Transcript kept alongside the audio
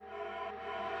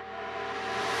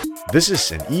This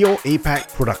is an EO APAC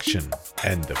production,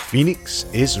 and the Phoenix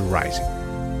is rising.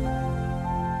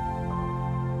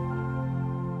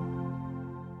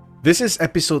 This is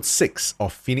episode 6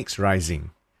 of Phoenix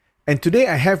Rising, and today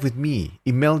I have with me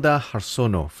Imelda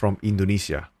Harsono from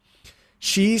Indonesia.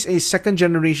 She's a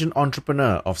second-generation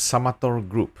entrepreneur of Samator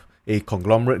Group, a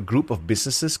conglomerate group of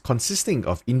businesses consisting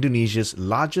of Indonesia's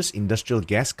largest industrial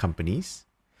gas companies.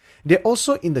 They're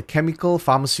also in the chemical,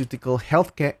 pharmaceutical,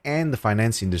 healthcare, and the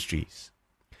finance industries.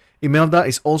 Imelda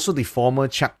is also the former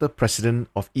chapter president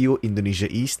of EO Indonesia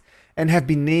East and have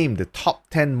been named the top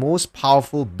 10 most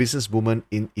powerful businesswomen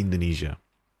in Indonesia.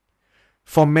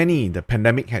 For many, the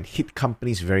pandemic had hit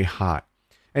companies very hard.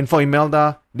 And for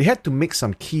Imelda, they had to make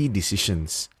some key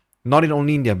decisions, not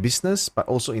only in their business, but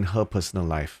also in her personal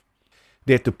life.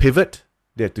 They had to pivot,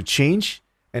 they had to change,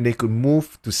 and they could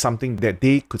move to something that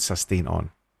they could sustain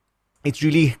on. It's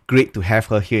really great to have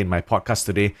her here in my podcast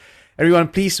today. Everyone,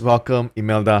 please welcome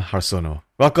Imelda Harsono.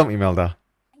 Welcome, Imelda.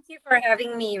 Thank you for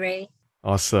having me, Ray.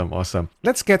 Awesome.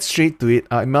 Let's get straight to it.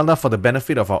 Imelda, for the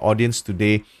benefit of our audience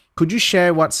today, could you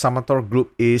share what Samator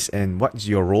Group is and what's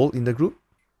your role in the group?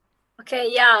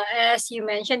 Okay, as you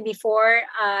mentioned before,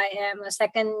 I am a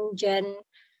second-gen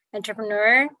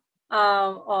entrepreneur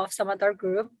of Samator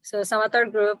Group. So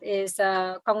Samator Group is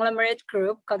a conglomerate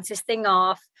group consisting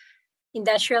of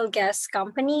industrial gas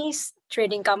companies,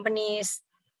 trading companies,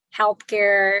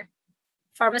 healthcare,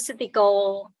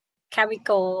 pharmaceutical,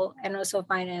 chemical, and also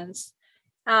finance.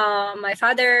 My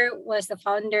father was the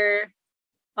founder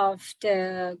of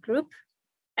the group,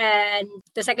 and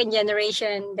the second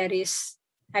generation that is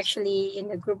actually in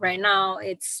the group right now,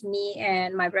 it's me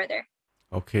and my brother.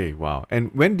 Okay, wow.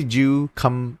 And when did you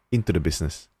come into the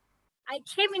business? I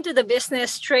came into the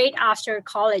business straight after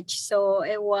college, so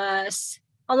it was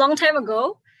a long time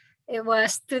ago. It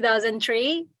was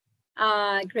 2003.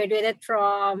 Graduated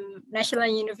from National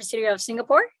University of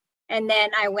Singapore, and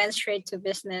then I went straight to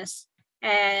business.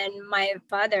 And my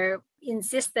father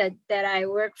insisted that I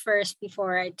work first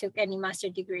before I took any master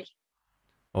degree.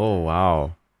 Oh,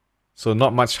 wow. So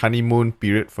not much honeymoon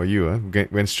period for you, huh?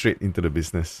 Went straight into the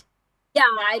business. Yeah,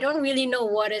 I don't really know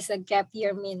what is a gap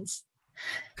year means.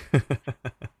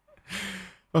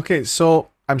 Okay, so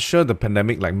I'm sure the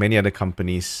pandemic, like many other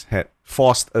companies, had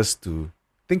forced us to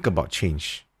think about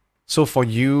change. So for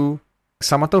you,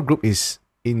 Samator Group is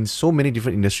in so many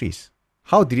different industries.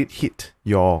 How did it hit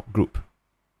your group?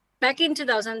 Back in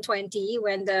 2020,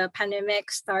 when the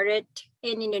pandemic started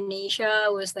in Indonesia,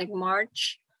 it was like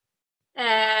March.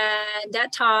 And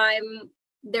that time,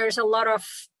 there's a lot of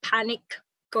panic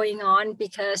going on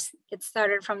because it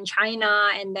started from China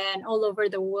and then all over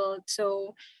the world.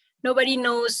 So nobody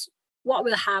knows what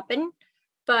will happen.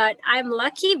 But I'm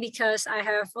lucky because I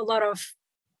have a lot of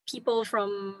people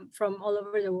from all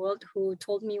over the world who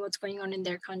told me what's going on in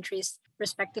their countries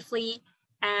respectively.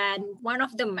 And one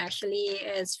of them actually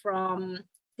is from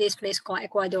this place called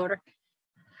Ecuador.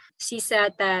 She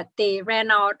said that they ran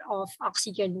out of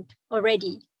oxygen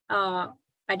already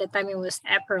by the time it was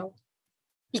April.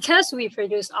 Because we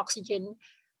produce oxygen,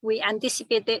 we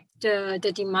anticipated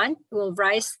the demand will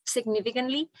rise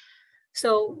significantly.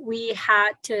 So we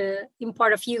had to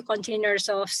import a few containers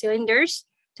of cylinders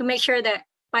to make sure that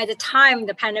by the time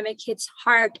the pandemic hits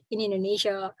hard in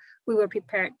Indonesia, we were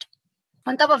prepared.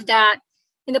 On top of that,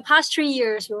 in the past 3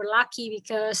 years, we were lucky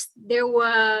because there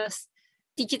was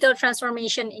digital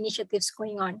transformation initiatives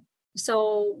going on.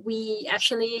 So we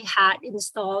actually had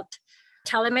installed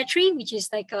telemetry, which is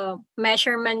like a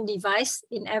measurement device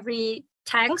in every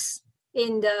tanks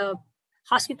in the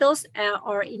hospitals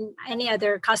or in any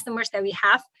other customers that we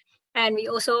have. And we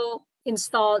also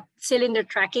installed cylinder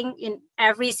tracking in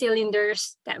every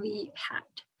cylinders that we had.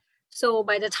 So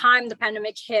by the time the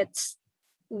pandemic hits,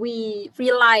 we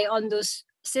rely on those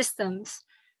systems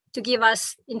to give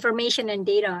us information and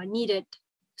data needed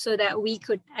so that we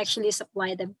could actually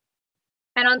supply them.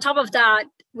 And on top of that,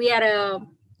 we had a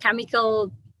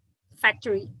chemical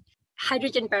factory,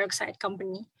 hydrogen peroxide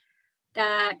company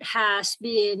that has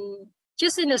been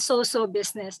just in a so-so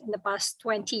business in the past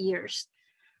 20 years.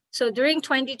 So during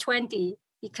 2020,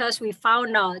 because we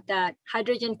found out that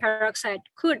hydrogen peroxide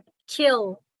could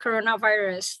kill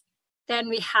coronavirus, then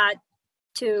we had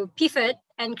to pivot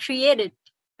and created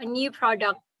a new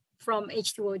product from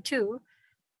H2O2,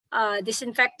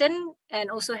 disinfectant,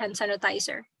 and also hand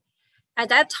sanitizer. At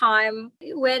that time,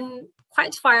 it went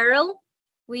quite viral.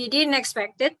 We didn't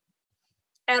expect it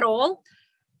at all.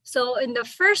 So in the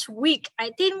first week,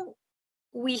 I think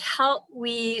we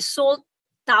sold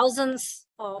thousands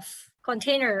of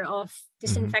container of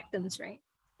disinfectants, right?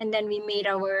 And then we made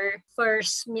our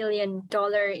first $1 million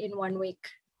in 1 week.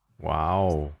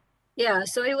 Wow. Yeah,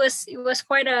 so it was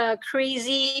quite a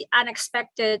crazy,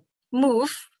 unexpected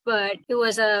move, but it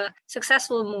was a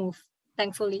successful move,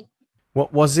 thankfully.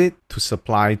 What was it to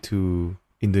supply to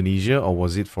Indonesia or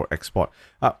was it for export?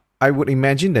 I would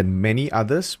imagine that many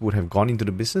others would have gone into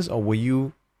the business, or were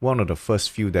you one of the first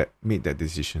few that made that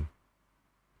decision?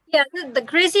 Yeah, the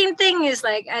crazy thing is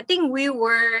like I think we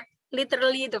were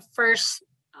literally the first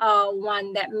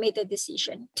one that made the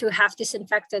decision to have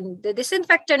disinfectant. The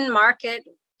disinfectant market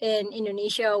in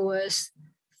Indonesia was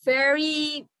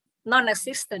very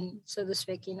non-existent, so to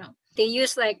speak. They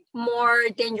use like more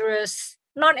dangerous,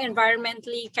 not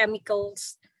environmentally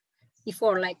chemicals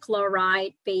before, like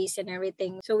chloride, paste, and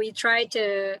everything. So we try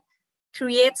to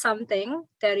create something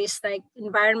that is like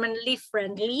environmentally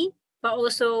friendly but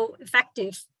also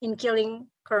effective in killing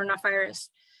coronavirus.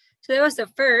 So that was the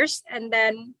first. And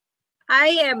then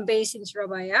I am based in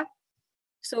Surabaya.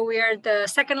 So we are the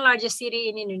second largest city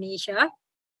in Indonesia.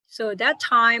 So that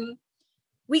time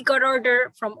we got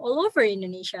order from all over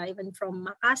Indonesia, even from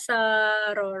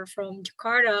Makassar or from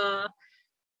Jakarta.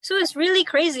 So it's really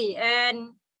crazy.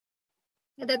 And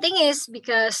the thing is,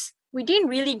 because we didn't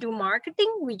really do marketing,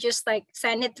 we just like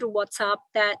send it through WhatsApp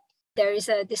that there is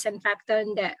a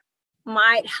disinfectant that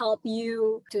might help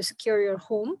you to secure your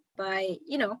home by,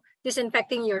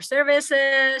 disinfecting your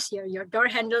services, your door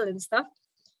handle and stuff.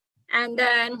 And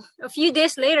then a few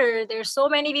days later, there's so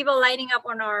many people lining up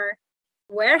on our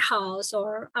warehouse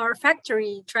or our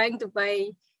factory trying to buy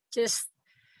just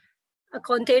a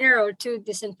container or two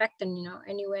disinfectant,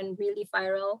 and it went really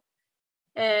viral.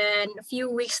 And a few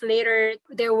weeks later,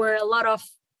 there were a lot of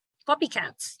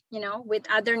copycats, with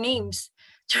other names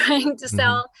trying to Mm-hmm.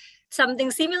 sell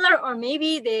something similar, or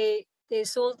maybe they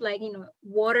sold like,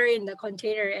 water in the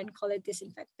container and call it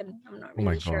disinfectant. I'm not Oh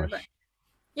my really sure, but gosh.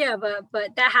 yeah,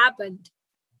 but that happened.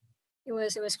 It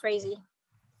was crazy.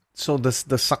 So the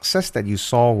success that you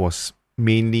saw was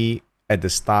mainly at the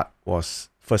start was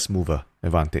first mover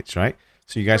advantage, right?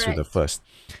 So you guys were the Correct. first.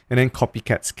 And then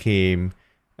copycats came.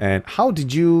 And how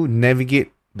did you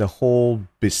navigate the whole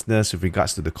business with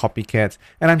regards to the copycats?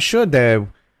 And I'm sure there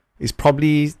is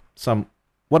probably some,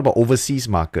 what about overseas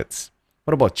markets?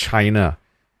 What about China?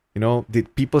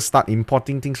 Did people start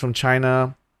importing things from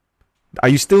China? Are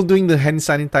you still doing the hand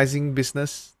sanitizing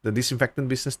business, the disinfectant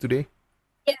business today?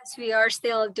 Yes, we are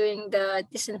still doing the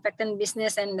disinfectant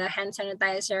business and the hand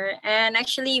sanitizer. And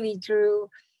actually, we grew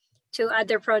to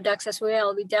other products as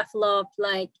well. We developed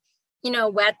like,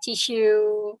 wet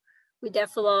tissue. We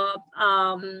developed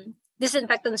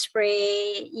disinfectant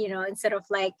spray, instead of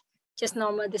like just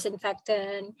normal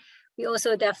disinfectant. We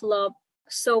also developed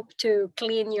soap to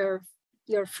clean your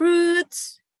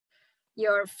fruits,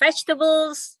 your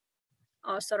vegetables,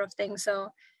 all sort of things. So,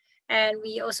 and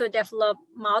we also developed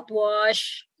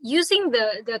mouthwash using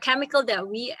the chemical that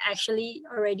we actually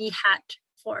already had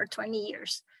for 20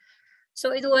 years.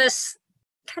 So it was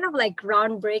kind of like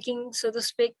groundbreaking, so to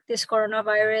speak, this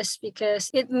coronavirus,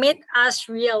 because it made us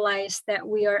realize that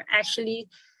we are actually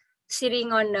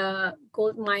sitting on a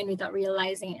gold mine without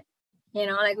realizing it.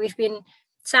 Like we've been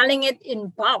selling it in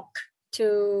bulk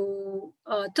to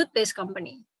a toothpaste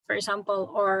company, for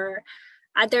example, or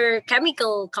other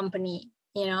chemical company,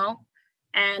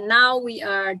 and now we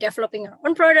are developing our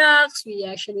own products. We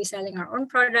actually selling our own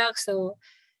products. So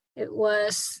it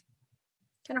was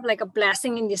kind of like a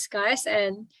blessing in disguise.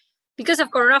 And because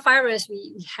of coronavirus,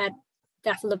 we had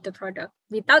developed the product.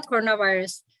 Without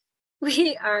coronavirus,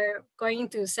 we are going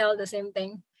to sell the same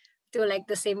thing to like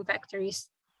the same factories.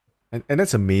 And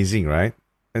that's amazing, right?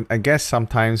 And I guess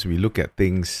sometimes we look at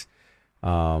things,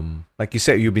 like you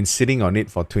said, you've been sitting on it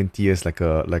for 20 years, like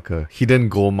a hidden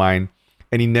gold mine,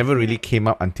 and it never really came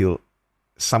up until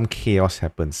some chaos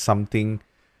happened, something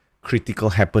critical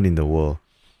happened in the world.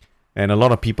 And a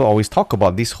lot of people always talk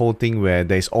about this whole thing where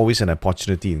there's always an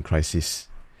opportunity in crisis.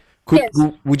 Yes.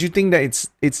 Would you think that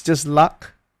it's just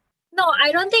luck? No,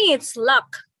 I don't think it's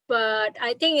luck, but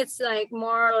I think it's like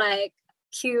more like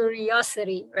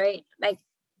curiosity, right? Like,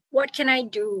 what can I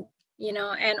do?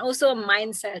 And also a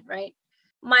mindset, right?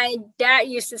 My dad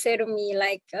used to say to me,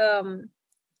 like,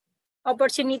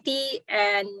 opportunity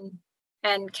and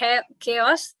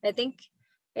chaos. I think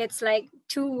it's like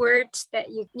two words that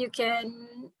you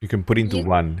can You can put into you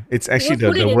one. It's actually would the,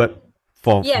 put the it in. word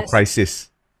for Yes, crisis.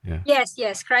 Yeah.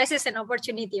 yes, crisis and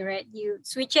opportunity, right? You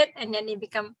switch it and then it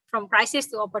become from crisis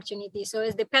to opportunity. So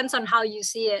it depends on how you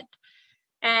see it.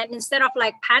 And instead of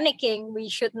like panicking, we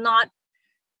should not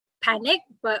panic,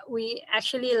 but we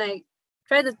actually like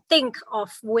try to think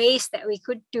of ways that we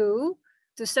could do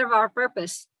to serve our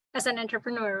purpose as an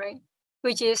entrepreneur, right?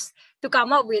 Which is to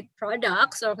come up with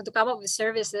products or to come up with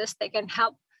services that can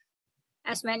help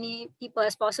as many people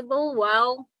as possible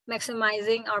while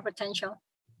maximizing our potential.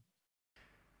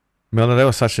 Melna, that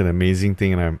was such an amazing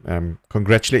thing, and I'm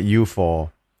congratulate you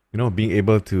for being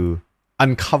able to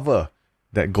uncover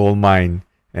that gold mine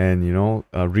and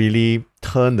really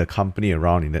turn the company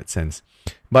around in that sense.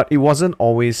 But it wasn't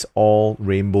always all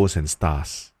rainbows and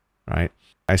stars, right?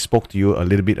 I spoke to you a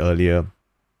little bit earlier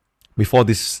before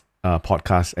this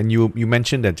podcast, and you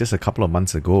mentioned that just a couple of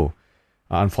months ago,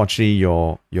 unfortunately,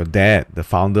 your dad, the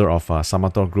founder of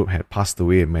Samator Group, had passed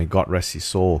away. May God rest his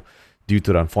soul due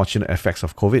to the unfortunate effects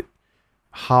of COVID.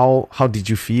 How did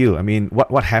you feel? I mean,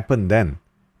 what happened then?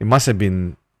 It must have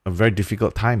been a very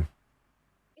difficult time.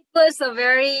 It was a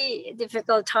very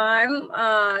difficult time,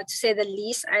 to say the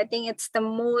least. I think it's the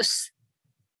most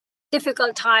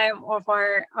difficult time of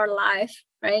our life,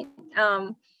 right?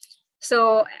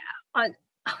 So on,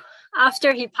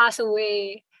 after he passed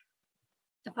away,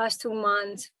 the past 2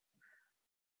 months,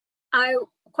 I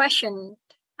questioned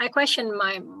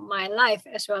my life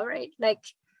as well, right? Like,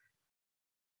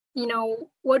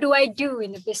 what do I do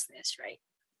in the business, right?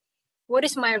 What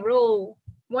is my role?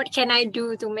 What can I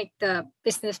do to make the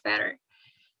business better?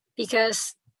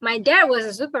 Because my dad was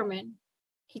a Superman.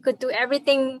 He could do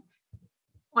everything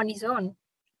on his own.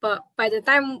 But by the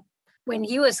time when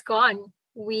he was gone,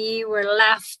 we were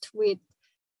left with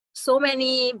so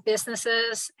many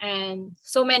businesses and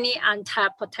so many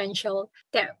untapped potential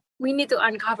that we need to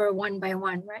uncover one by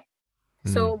one, right?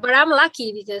 So, but I'm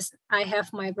lucky because I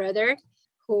have my brother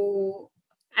who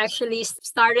actually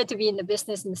started to be in the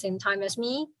business in the same time as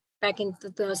me back in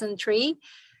 2003.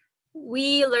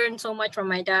 We learned so much from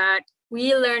my dad.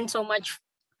 We learned so much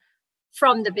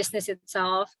from the business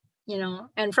itself,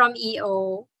 and from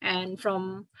EO and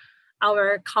from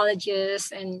our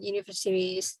colleges and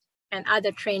universities and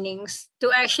other trainings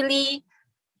to actually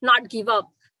not give up.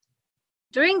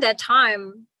 During that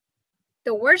time,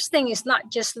 the worst thing is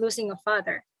not just losing a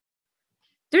father.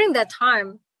 During that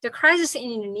time, the crisis in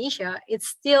Indonesia is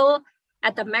still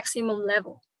at the maximum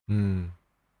level.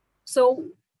 So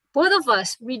both of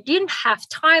us, we didn't have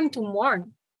time to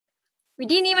mourn. We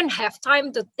didn't even have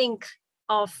time to think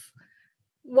of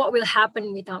what will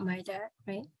happen without my dad,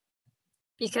 right?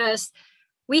 Because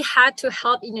we had to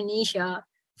help Indonesia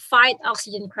fight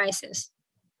oxygen crisis.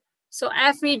 So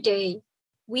every day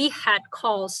we had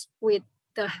calls with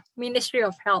the Ministry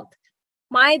of Health.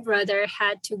 My brother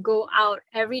had to go out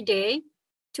every day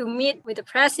to meet with the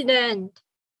president,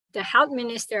 the health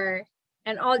minister,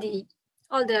 and all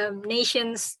the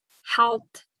nation's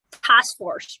health task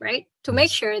force, right? To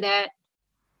make sure that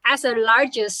as the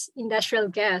largest industrial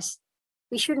gas,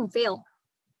 we shouldn't fail.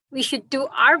 We should do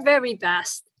our very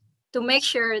best to make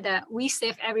sure that we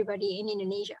save everybody in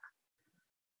Indonesia.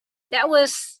 That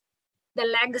was the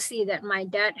legacy that my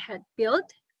dad had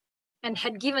built and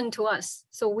had given to us.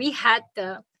 So we had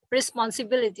the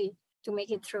responsibility to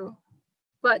make it through.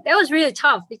 But that was really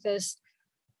tough because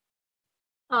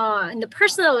in the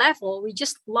personal level, we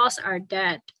just lost our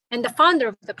dad and the founder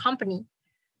of the company,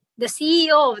 the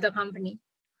CEO of the company.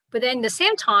 But then at the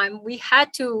same time, we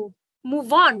had to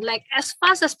move on like as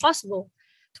fast as possible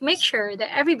to make sure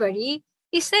that everybody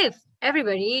is safe.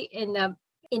 Everybody in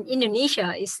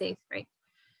Indonesia is safe, right?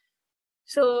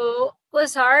 So it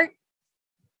was hard,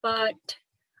 but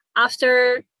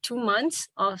after 2 months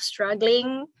of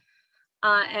struggling,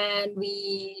 and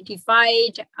we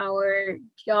divide our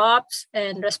jobs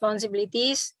and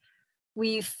responsibilities,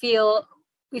 we feel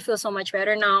so much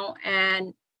better now,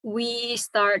 and we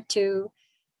start to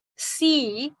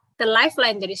see the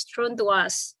lifeline that is thrown to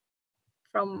us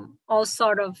from all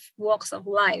sort of walks of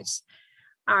lives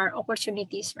are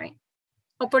opportunities, right?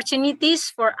 Opportunities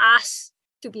for us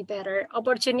to be better,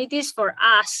 opportunities for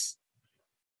us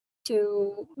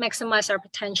to maximize our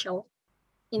potential,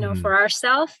 for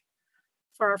ourselves,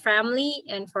 for our family,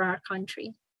 and for our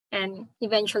country, and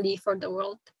eventually for the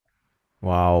world.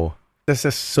 Wow, that's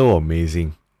just so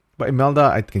amazing. But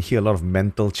Imelda, I can hear a lot of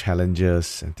mental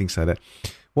challenges and things like that.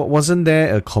 Wasn't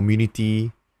there a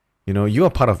community? You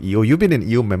are part of EO. You've been an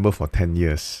EO member for 10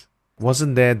 years.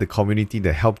 Wasn't there the community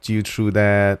that helped you through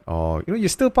that? Or, you're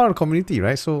still part of the community,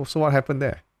 right? So what happened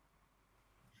there?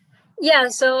 Yeah,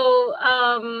 so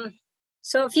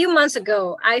a few months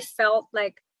ago, I felt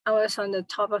like I was on the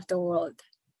top of the world.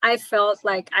 I felt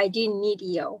like I didn't need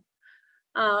EO.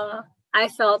 I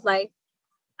felt like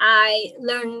I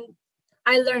learned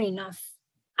enough.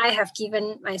 I have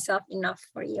given myself enough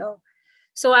for EO.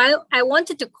 So I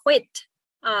wanted to quit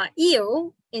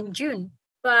EO in June.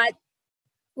 But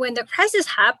when the crisis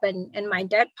happened and my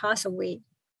dad passed away,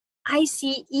 I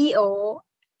see EO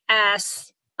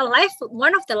as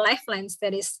one of the lifelines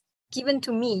that is given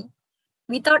to me.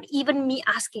 without even me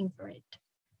asking for it.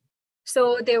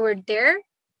 So they were there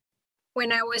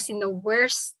when I was in the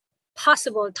worst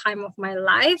possible time of my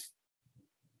life,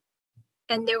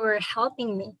 and they were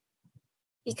helping me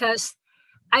because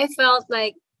I felt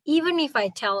like even if I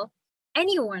tell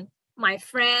anyone, my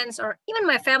friends or even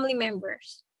my family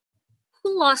members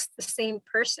who lost the same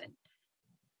person,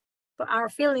 but our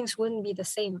feelings wouldn't be the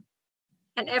same,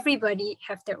 and everybody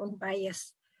have their own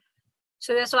bias.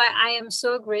 So that's why I am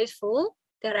so grateful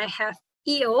that I have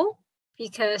EO,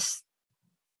 because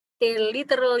they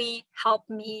literally help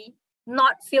me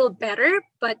not feel better,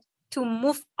 but to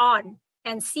move on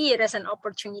and see it as an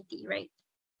opportunity, right?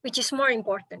 Which is more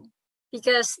important,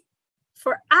 because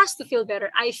for us to feel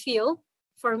better, I feel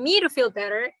for me to feel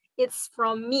better, it's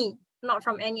from me, not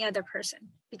from any other person,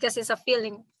 because it's a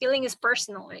feeling. Feeling is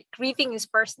personal, right? Grieving is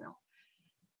personal.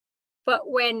 But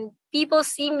when people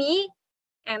see me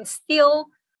and still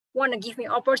want to give me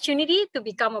opportunity to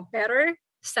become a better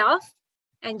self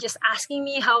and just asking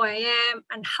me how I am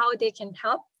and how they can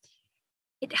help,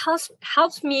 it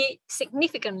helps me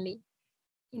significantly,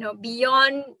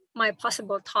 beyond my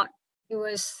possible thought. It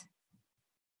was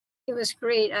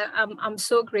great. I'm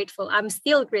so grateful. I'm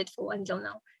still grateful until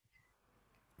now.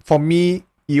 For me,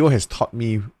 EO has taught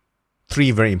me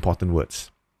 3 very important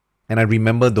words. And I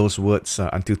remember those words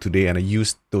until today, and I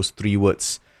used those 3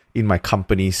 words in my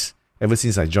companies ever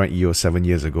since I joined EO 7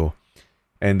 years ago.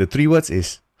 And the 3 words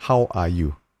is, how are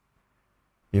you?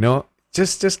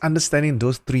 Just understanding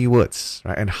those 3 words,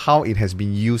 right? And how it has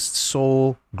been used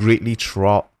so greatly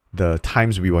throughout the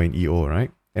times we were in EO,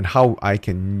 right? And how I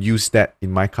can use that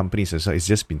in my companies as well. It's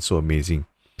just been so amazing.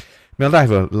 Imelda, I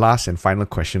have a last and final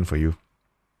question for you.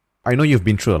 I know you've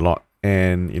been through a lot,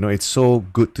 and it's so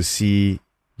good to see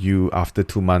you after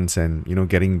 2 months and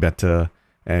getting better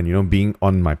and being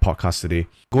on my podcast today.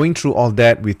 Going through all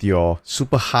that with your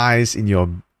super highs in your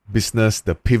business,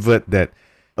 the pivot that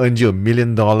earned you $1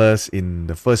 million in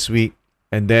the first week,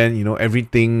 and then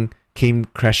everything came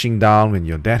crashing down when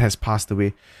your dad has passed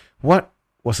away. What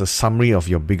was a summary of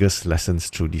your biggest lessons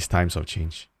through these times of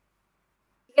change?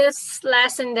 Biggest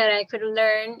lesson that I could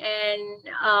learn,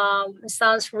 and it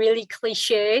sounds really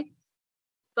cliche,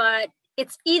 but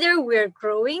it's either we're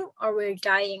growing or we're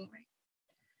dying.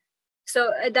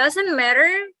 So it doesn't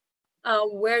matter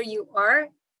where you are.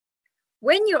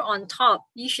 When you're on top,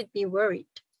 you should be worried,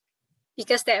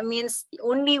 because that means the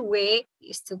only way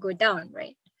is to go down,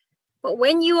 right? But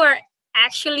when you are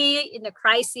actually in a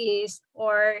crisis,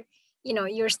 or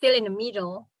you're still in the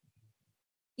middle,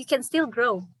 you can still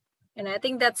grow. And I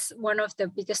think that's one of the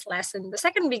biggest lessons. The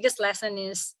second biggest lesson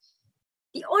is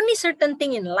the only certain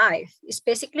thing in life is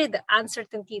basically the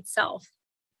uncertainty itself.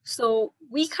 So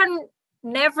we can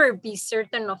never be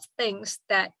certain of things,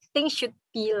 that things should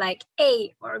be like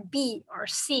A or B or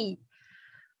C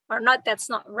or not. That's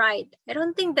not right. I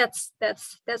don't think that's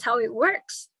how it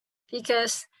works,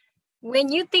 because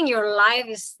when you think your life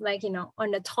is like,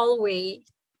 on a tall way,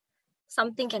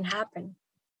 something can happen.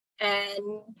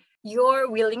 And your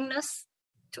willingness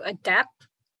to adapt,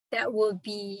 that will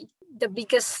be the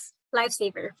biggest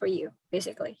lifesaver for you,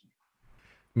 basically.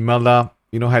 Imelda,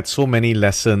 I had so many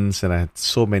lessons and I had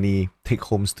so many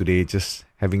take-homes today, just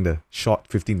having the short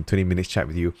 15 to 20 minutes chat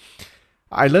with you.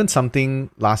 I learned something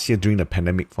last year during the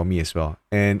pandemic for me as well.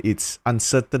 And it's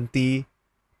uncertainty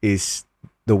is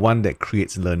the one that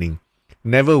creates learning.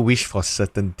 Never wish for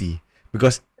certainty,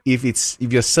 because if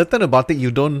you're certain about it,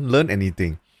 you don't learn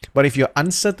anything. But if you're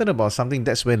uncertain about something,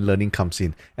 that's when learning comes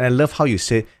in. And I love how you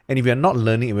said, and if we're not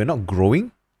learning, if we're not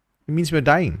growing, it means we're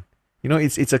dying.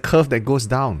 It's a curve that goes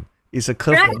down. It's a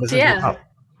curve that doesn't go up.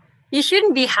 You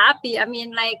shouldn't be happy. I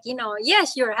mean,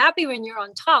 yes, you're happy when you're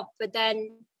on top, but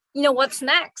then, what's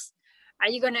next? Are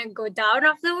you going to go down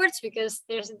afterwards? Because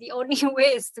there's the only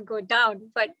way is to go down.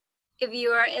 But if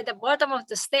you are at the bottom of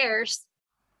the stairs,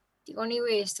 the only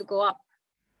way is to go up.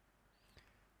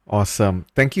 Awesome.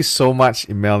 Thank you so much,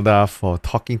 Imelda, for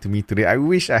talking to me today. I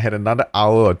wish I had another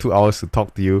hour or 2 hours to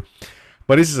talk to you.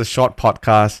 But this is a short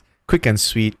podcast, quick and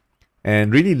sweet,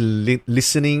 and really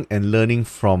listening and learning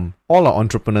from all our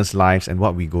entrepreneurs' lives and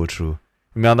what we go through.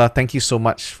 Imelda, thank you so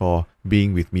much for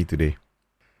being with me today.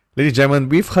 Ladies and gentlemen,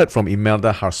 we've heard from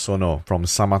Imelda Harsono from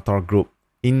Samator Group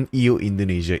in EO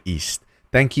Indonesia East.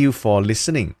 Thank you for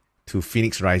listening to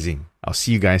Phoenix Rising. I'll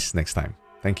see you guys next time.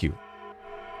 Thank you.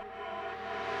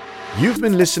 You've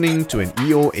been listening to an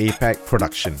EO APAC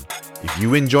production. If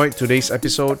you enjoyed today's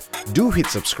episode, do hit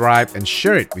subscribe and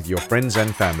share it with your friends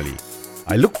and family.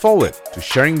 I look forward to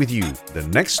sharing with you the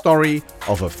next story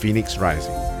of a Phoenix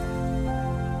Rising.